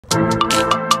To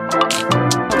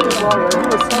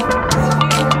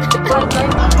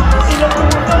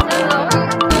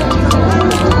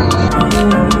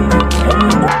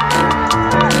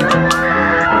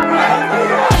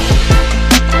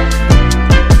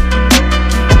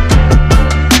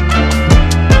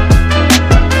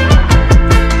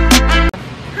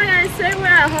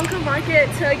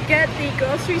get the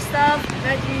grocery stuff,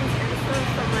 veggies and stuff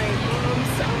from my mom's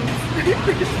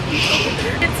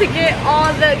to get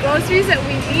all the groceries that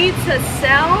we need to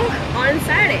sell on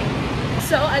Saturday.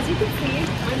 So as you can see,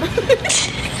 I'm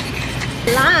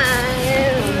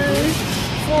live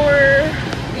for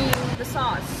the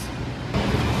sauce.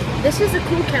 This is a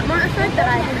cool camera effect that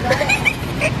I have.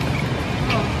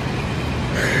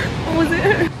 What was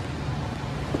it?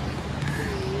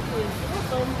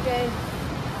 Okay.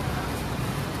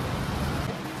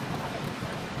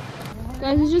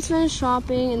 Guys, we just finished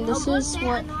shopping and this is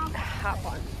what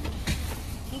happened.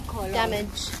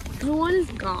 Damage. Everyone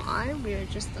is gone. We are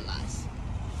just the last.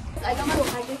 I got my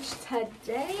package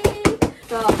today.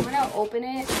 So I'm gonna open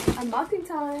it. Unboxing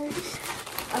time.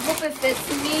 I hope it fits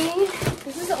me.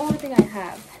 This is the only thing I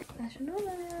have.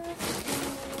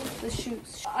 The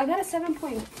shoes. I got a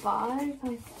 7.5. I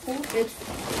hope it's...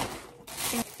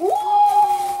 Ooh!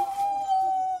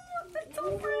 It's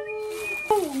so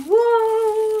pretty!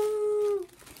 Whoa!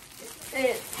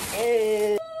 It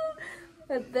is.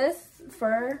 But this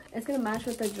fur is gonna match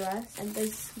with the dress, and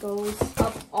this goes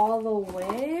up all the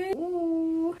way.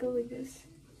 Ooh, go like this.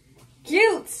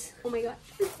 Cute! Oh my god,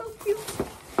 it's so cute.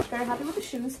 Very happy with the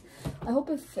shoes. I hope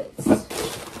it fits.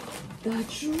 The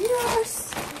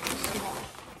dress.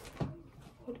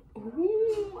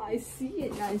 Ooh, I see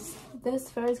it, guys. This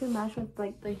fur is gonna match with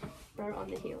like the fur on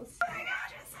the heels. Oh my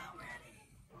god, it's so pretty.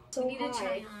 So you need to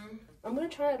try it on. I'm gonna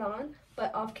try it on,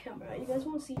 but off camera. You guys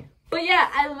won't see. But yeah,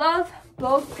 I love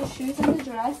both the shoes and the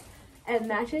dress. It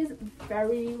matches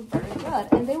very, very good.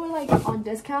 And they were like on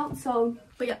discount, so.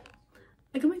 But yeah,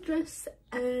 I got my dress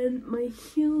and my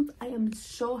heels. I am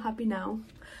so happy now.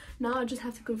 Now I just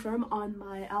have to confirm on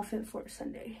my outfit for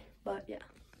Sunday. But yeah.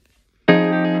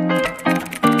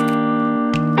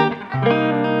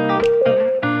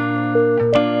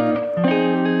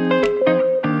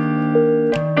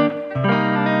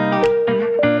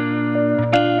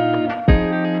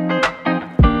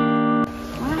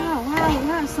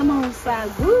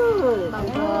 Good.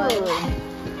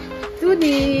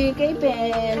 Tudi cái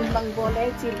bèn bằng bò lê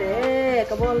chi lê,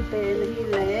 cái bò bè lê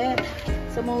lê,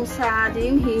 samosa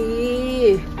tiếng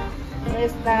hì,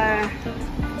 esta,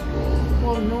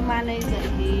 hôm nô ma này dậy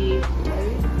hì,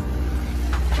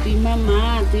 tuy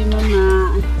mama, đi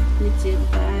trên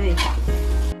tay.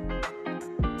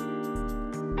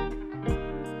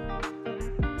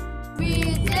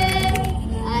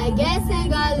 I guess I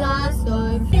got lost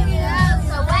or figured out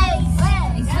the way.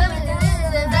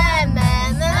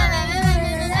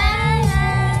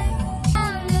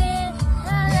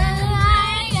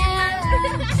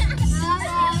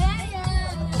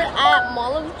 At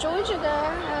Mall of Georgia,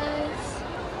 guys.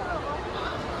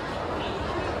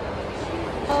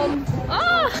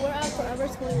 We're at Forever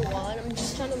 21. I'm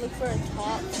just trying to look for a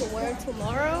top to wear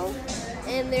tomorrow,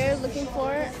 and they're looking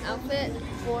for an outfit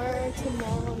for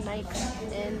tomorrow night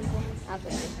in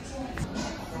outfit.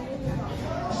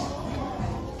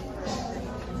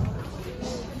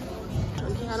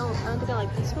 Okay, I don't think I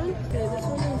like this one. Okay, this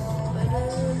one is better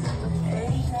than the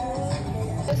first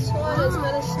one. This one is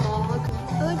kind of small.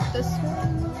 I like this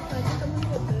one. I think I'm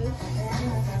gonna get this.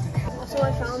 Also,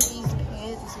 I found these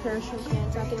pants, parachute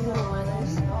pants. I think I'm gonna wear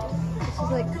this. This is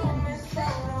like,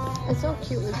 it's so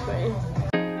cute with gray.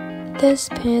 This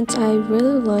pants I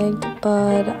really liked,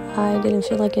 but I didn't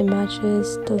feel like it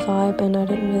matches the vibe, and I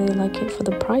didn't really like it for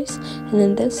the price. And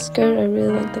then this skirt, I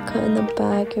really liked the cut in the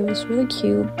back. It was really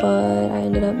cute, but I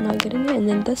ended up not getting it. And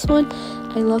then this one,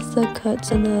 I loved the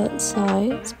cuts and the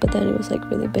sides, but then it was like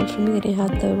really big for me. They didn't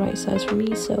have the right size for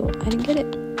me, so I didn't get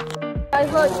it.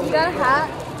 Guys, look, we got a hat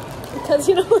because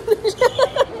you know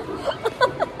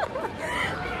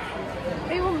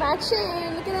they were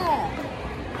matching. Look at that.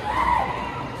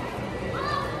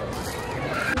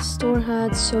 The store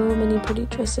had so many pretty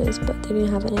dresses, but they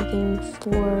didn't have anything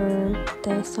for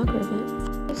the soccer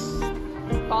event. This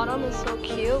bottom is so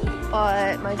cute,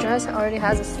 but my dress already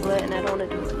has a slit and I don't want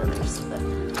to do another slit.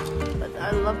 But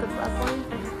I love the black one.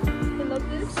 I love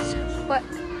this. But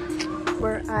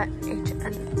we're at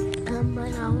H&M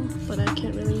right now, but I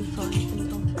can't really find an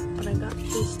outfit. But I got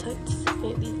these tights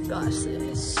and these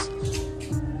glasses.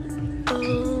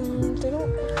 They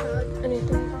don't have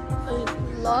anything I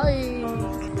like.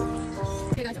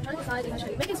 Okay guys, I'm trying to decide if I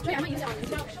should make it straight. I might use it on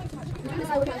Instagram.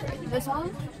 This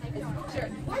one? Sure.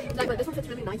 Like, but this one fits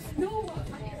really nice. No.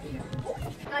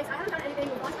 Guys, I haven't done anything.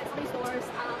 We've watched like so many stores.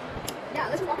 Yeah,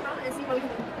 let's just walk around and see where we can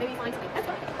maybe find something. Let's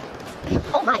go.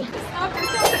 Oh my.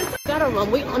 Gotta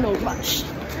run. We on a rush.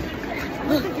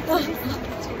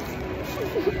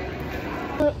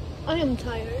 I am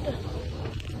tired.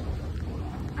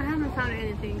 I haven't found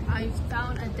anything. I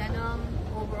found a denim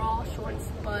overall shorts,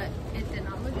 but it did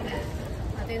not look good.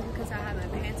 I think it's because I have my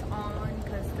pants on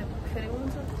because the fitting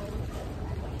ones are cold.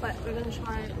 But we're gonna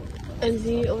try it. And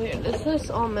see over here. This is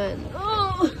all men.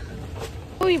 Oh,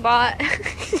 what we bought.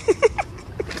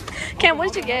 Cam,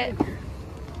 what did you get?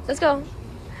 Let's go.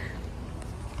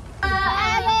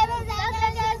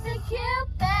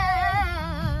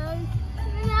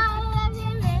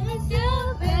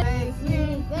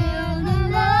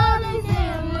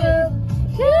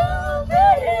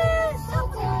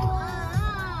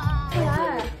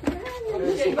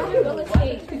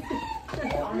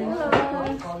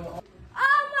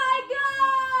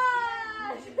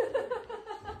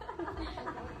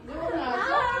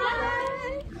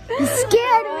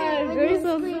 Scared me. Very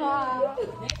so small.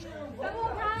 Oh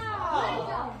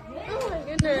my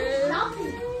goodness.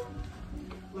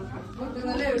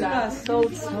 So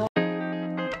small.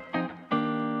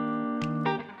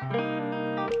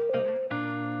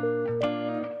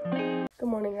 Good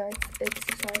morning, guys. It's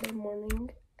Saturday morning,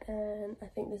 and I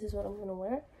think this is what I'm gonna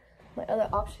wear. My other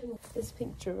option is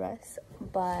pink dress,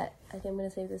 but I think I'm gonna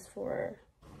save this for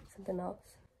something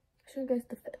else. I'll show you guys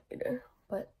the fit later,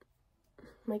 but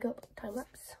makeup time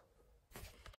lapse.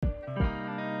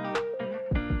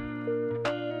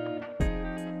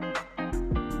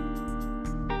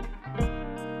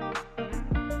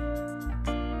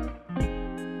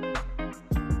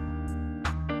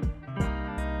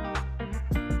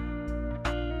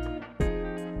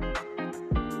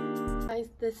 Guys,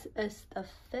 this is the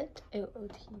fit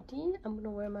AOTD. I'm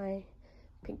gonna wear my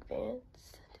pink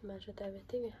pants to match with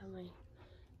everything. I have my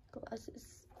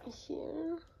glasses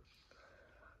here.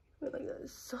 Like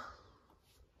this.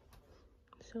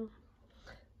 So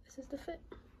this is the fit.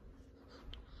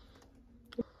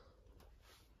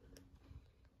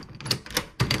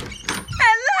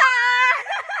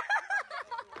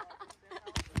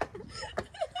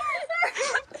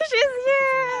 She's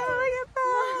here. Look at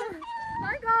that.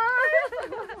 My God.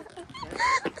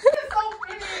 It's so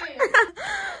pretty.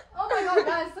 Oh my God,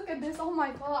 guys, look at this. Oh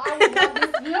my God, I would love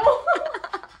this view.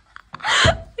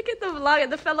 Look at the vlogger,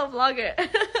 the fellow vlogger.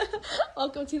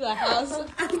 Welcome to the house.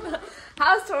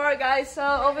 House tour, guys. So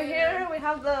over here we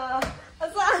have the.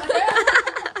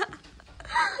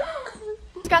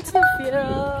 Got to the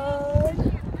field.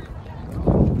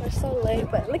 We're so late,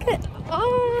 but look at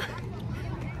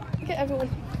look at everyone.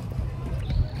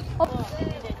 Oh.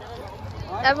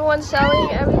 Everyone's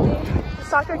selling everything. The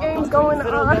soccer game's going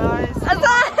on.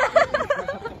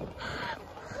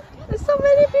 There's so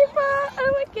many people.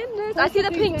 Oh my goodness. I see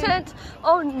the pink tent.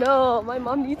 Oh no, my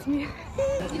mom needs me.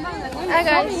 Hi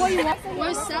guys.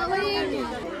 We're selling.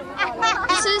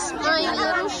 This is my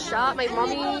little shop. My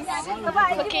mommy's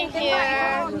cooking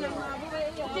here.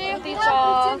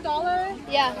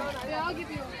 Yeah.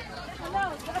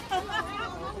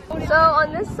 So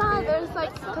on this side there's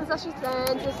like concession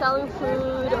stands, they're selling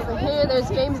food. Over here there's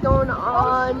games going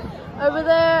on. Over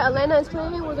there Elena is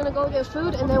playing. We're gonna go get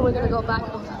food and then we're gonna go back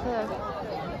over there.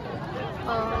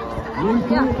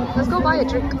 Yeah, let's go buy a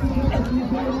drink. Get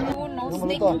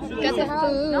the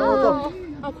food. No.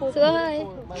 Say hi.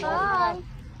 Hi.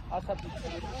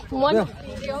 One.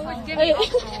 Hey. I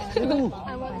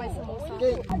want my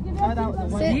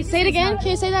samosa. Say it again. Can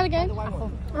you say that again?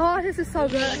 Oh, this is so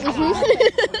good.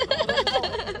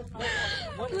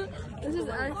 This is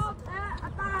us.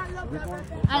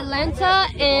 Atlanta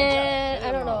and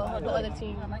I don't know the other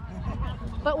team.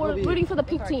 But we're rooting for the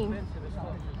pink team.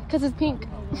 Because it's pink.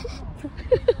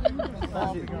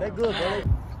 They're good, bro.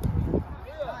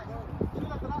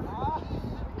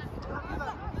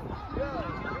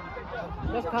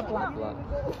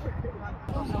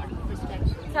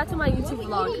 Shout out to my YouTube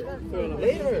vlog.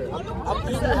 Later. After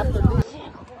this.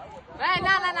 Right, no,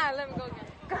 let me go again.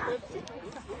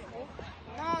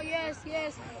 No, yes.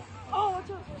 Oh, what's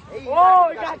up? Hey, oh,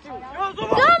 I got you.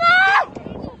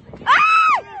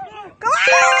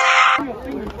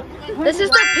 This is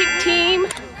the pink team.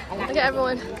 Look at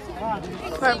everyone.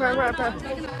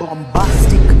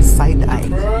 Bombastic side eye.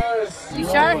 You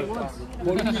sure?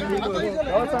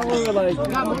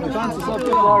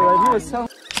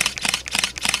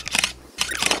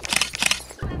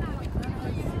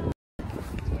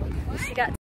 She got.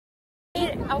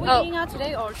 Are we eating out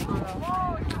today or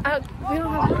tomorrow? We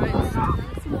don't have rice.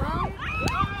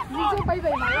 GRWM bay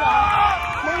về máy rồi.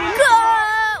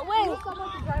 Wait.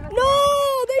 No,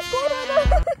 they scored on us.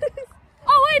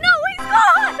 Oh wait, no, we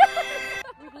scored.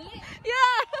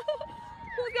 Yeah.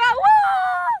 We got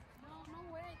one. No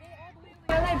way, they all the way.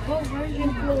 They're like both version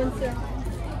influencer.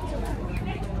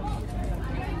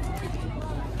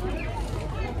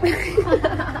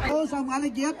 Xong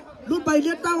anh kiệt lút bay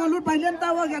liên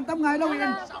tao gần tầm ngày đâu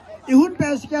yên ihun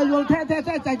pe schedule the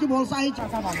chạy cho ball sai cho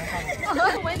các bạn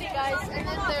Windy guys, and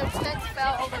then their tents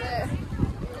fell over there.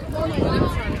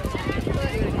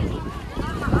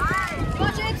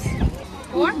 What chips?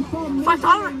 Four? $5.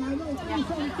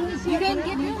 You didn't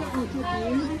give it?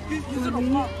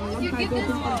 You give this?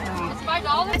 It's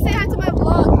 $5? Say hi to my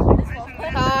vlog.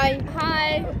 Hi.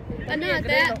 Hi. I'm not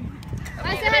that.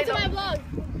 I say hi to my vlog.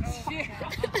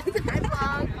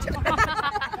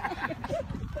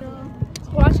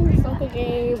 Watching the soccer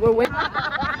game. We're winning.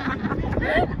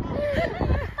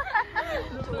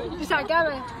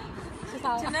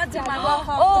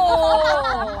 Oh,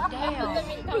 damn.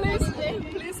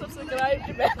 Please subscribe.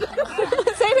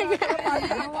 Say it again.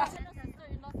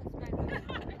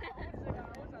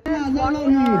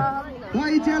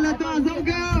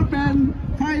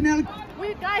 We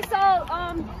guys, so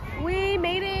we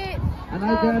made it.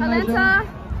 Atlanta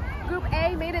Group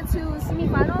A made it to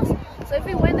semifinals. So if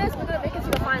we win this, we're gonna make it to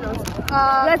the finals.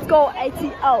 Let's go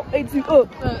ATO. ATO.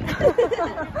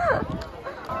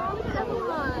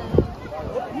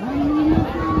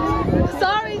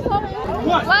 Sorry.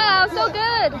 What? Wow, so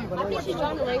good. I think she's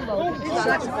drawing a rainbow.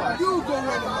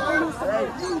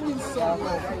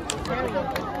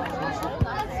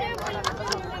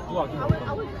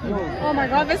 Oh my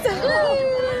god, this is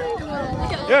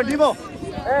Here, Dimo.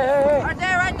 Hey.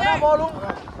 right there. Ball luôn.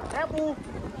 Apple.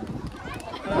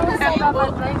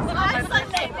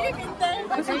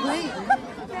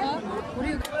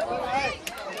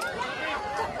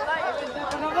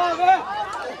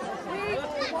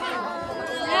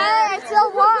 Hey, still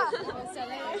what?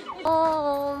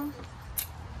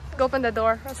 Go open the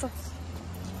door.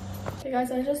 Hey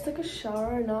guys, I just took a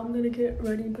shower. Now I'm gonna get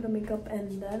ready and put on makeup,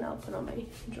 and then I'll put on my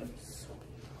dress.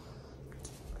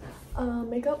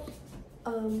 Makeup.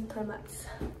 Time lapse.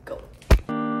 Go.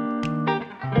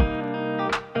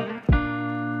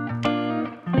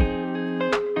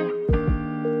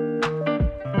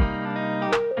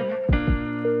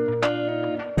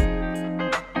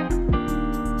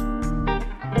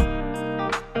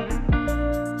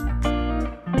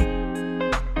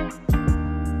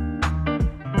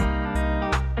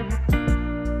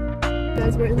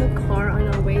 Guys, we're in the car on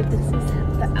our way. This is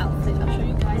the outfit. I'll show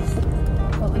you guys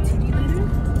on the TV later.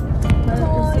 This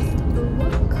is the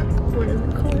look. We're in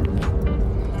the car.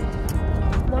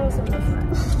 That was so much fun.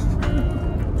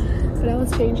 But I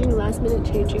was changing, last minute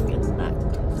changing, and that.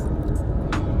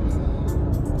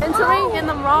 Entering in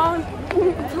the wrong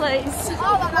place.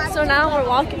 So now we're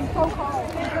walking. I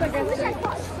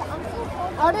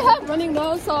already have running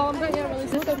nose, so I'm gonna get really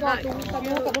sick.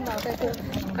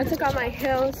 I took out my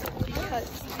heels because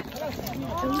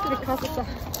I went to the coffee shop.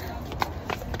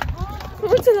 We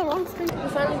went to the wrong street. We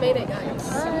finally made it, guys.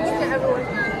 Look at everyone.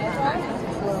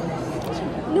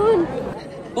 Noon.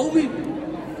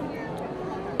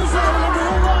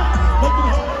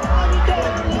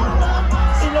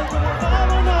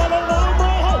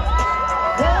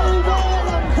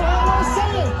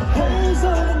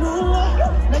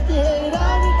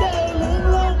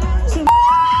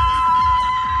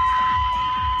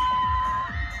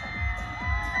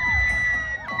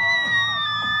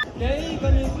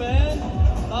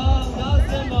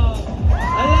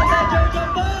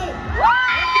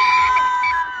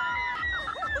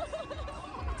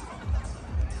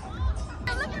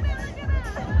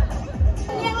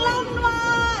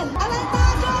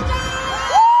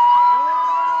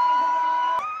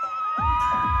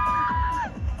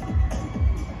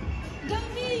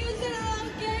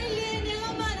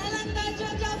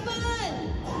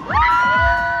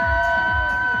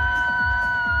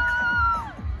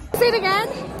 Say it again.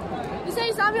 You say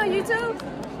you saw me on YouTube?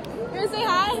 You're gonna say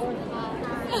hi?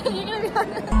 You're gonna be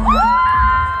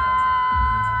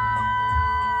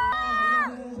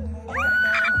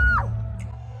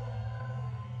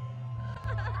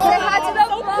Say hi to the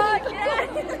vlog.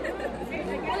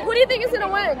 Who do you think is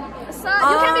gonna win?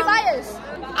 You can't be biased.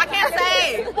 I can't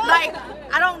say. Like,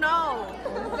 I don't know.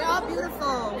 They're all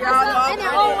beautiful. In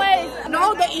your own ways.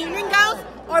 No, the evening gowns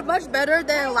are much better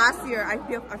than last year. I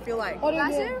feel like.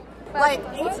 Last year? Like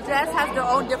each dress has their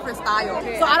own different style.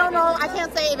 So I don't know. I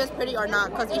can't say if it's pretty or not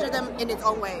because each of them in its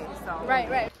own way. So.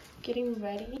 Right. Getting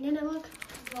ready. Nana, look.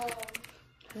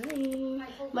 Hi.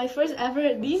 My first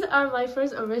ever, these are my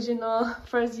first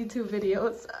YouTube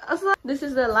videos. This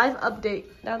is the live update.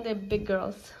 Down there, big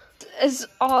girls. It's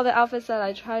all the outfits that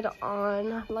I tried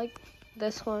on. I like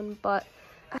this one, but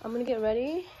I'm gonna get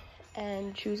ready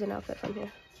and choose an outfit from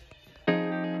here.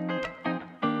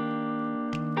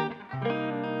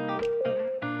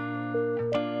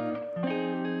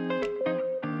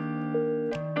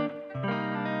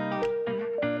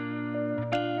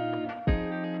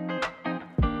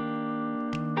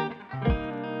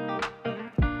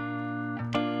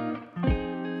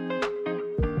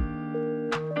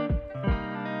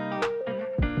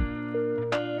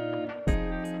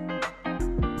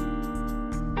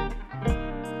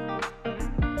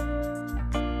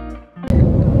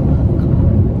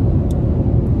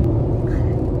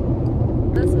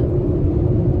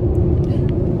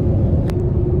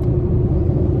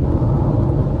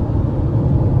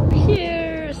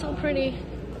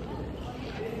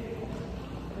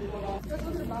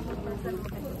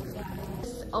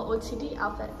 OOTD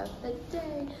outfit of the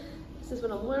day. This is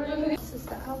what I'm wearing. This is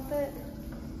the outfit.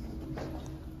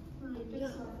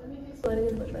 Lighting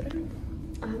is much better.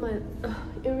 I have my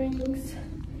earrings,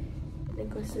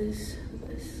 necklaces,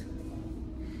 this.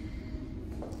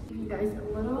 Give you guys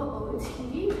a little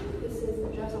OOTD. This is the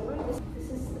dress I'm wearing. This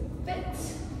is the fit.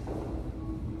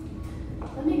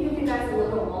 Let me give you guys a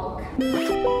little walk.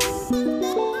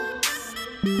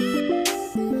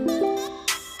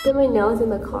 Did my nails in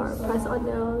the car. Press on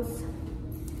nails.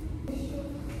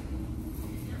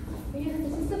 Yeah,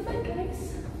 this is the fit,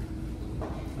 guys.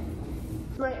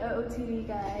 My OOTD,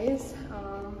 guys.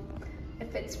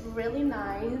 It fits really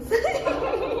nice.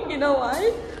 You know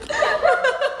why?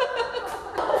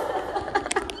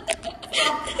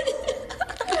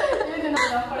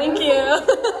 Thank you.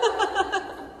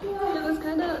 It was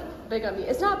kind of big on me.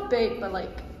 It's not big, but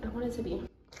like I want it to be.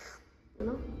 You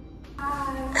know?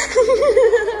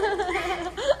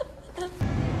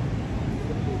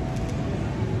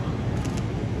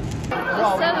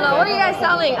 What are you guys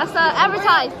selling?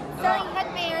 Advertise. Selling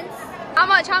headbands. How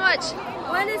much? How much?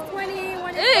 One is 20,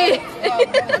 one is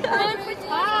 50.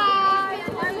 Hi.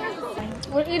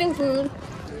 We're eating food.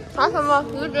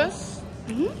 Awesome. Food just.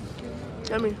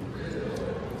 Yummy.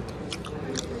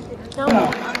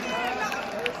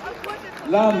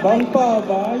 Làm bóng pa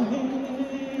vai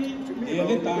đi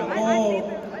lên ta cô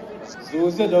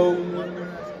dù sẽ đâu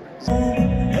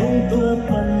không tua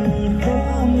phần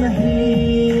không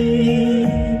nahi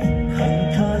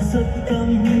khăn tha sắc tâm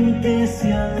te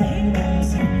xiang hình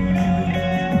dòng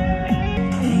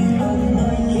ingong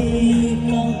mai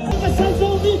mong sa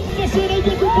dâu đi và sẽ đây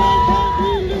biết bao thang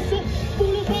đi lên sông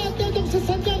bulu ba ta dòng sa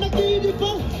sang ra đi đi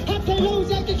phong hát thay lâu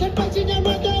ra cái khát bay trên nhà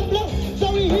mà đam lâu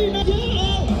dâu hi na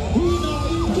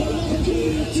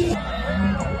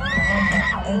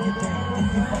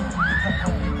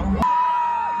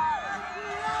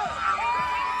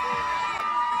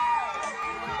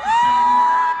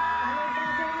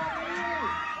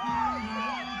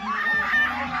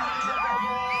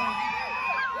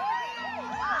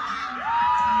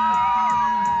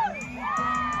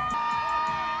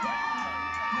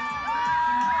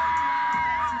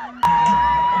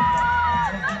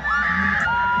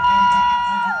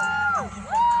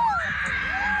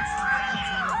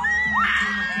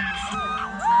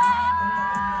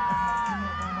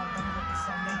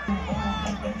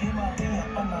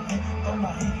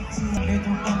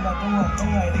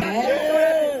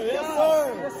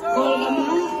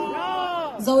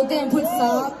dấu tem phút sa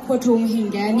phô trùng hình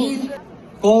gà ni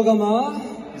cô gà má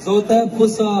dấu tem phút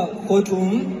sa phô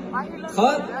trùng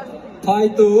khát phai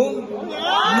tử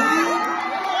ni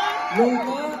lông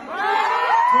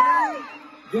cá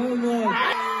gel ngồi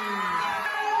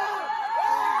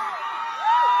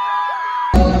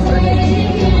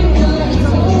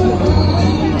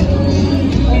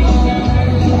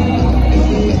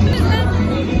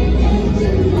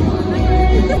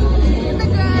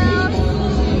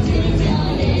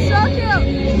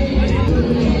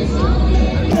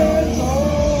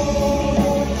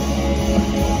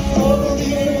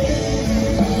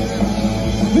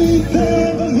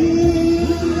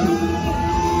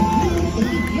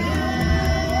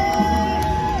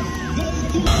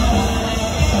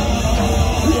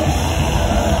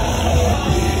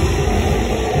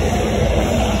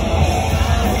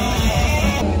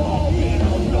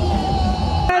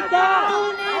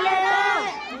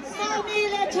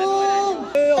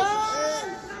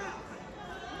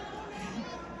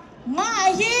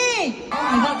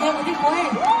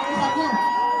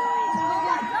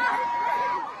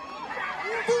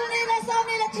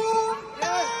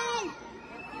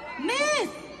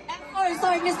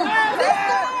Sorry, Mr.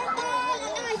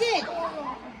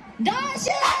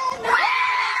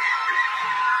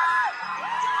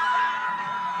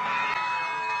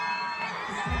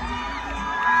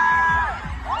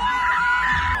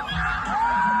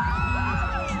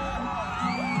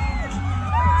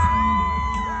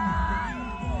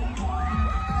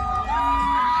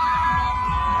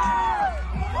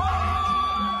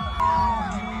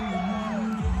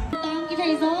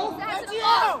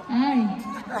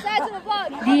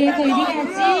 Dia coi đi à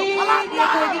chị, dia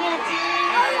coi đi à chị.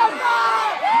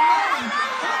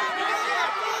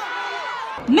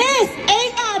 Miss,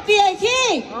 anh à bia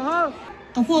chi?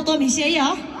 Có photo mình share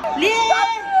hả? Liên,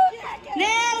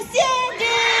 Liên xin đi.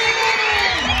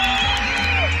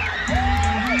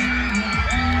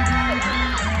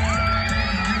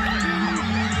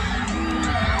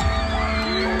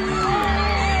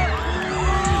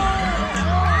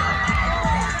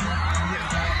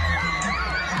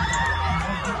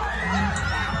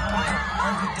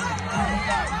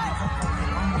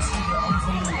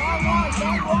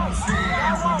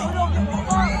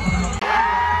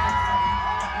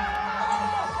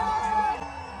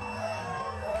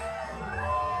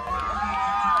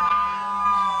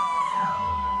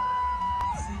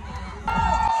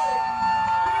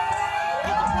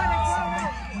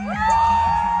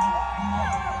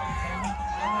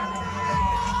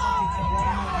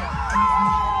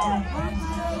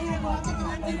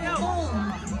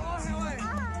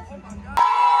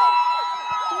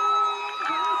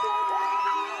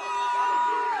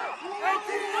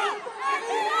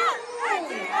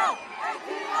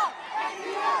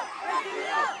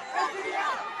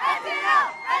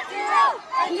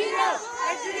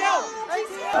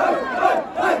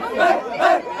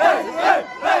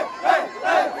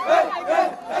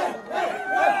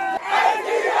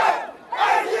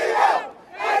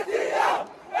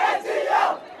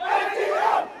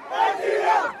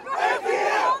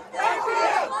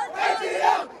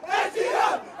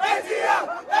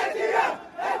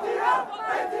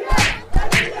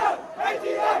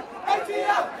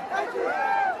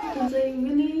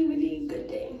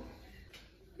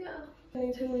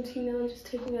 I'm just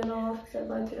taking it off because I'd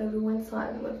like to everyone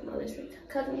side with my other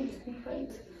cousins and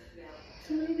friends. It's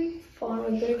really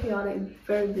fun, very chaotic,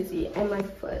 very busy, and my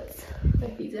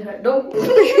feet hurt. Don't. I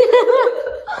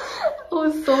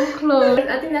was so close.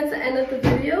 I think that's the end of the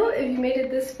video. If you made it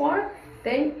this far,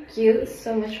 thank you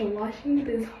so much for watching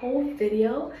this whole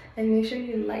video, and make sure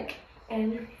you like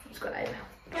and subscribe.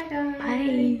 Bye guys.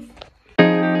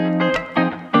 Bye.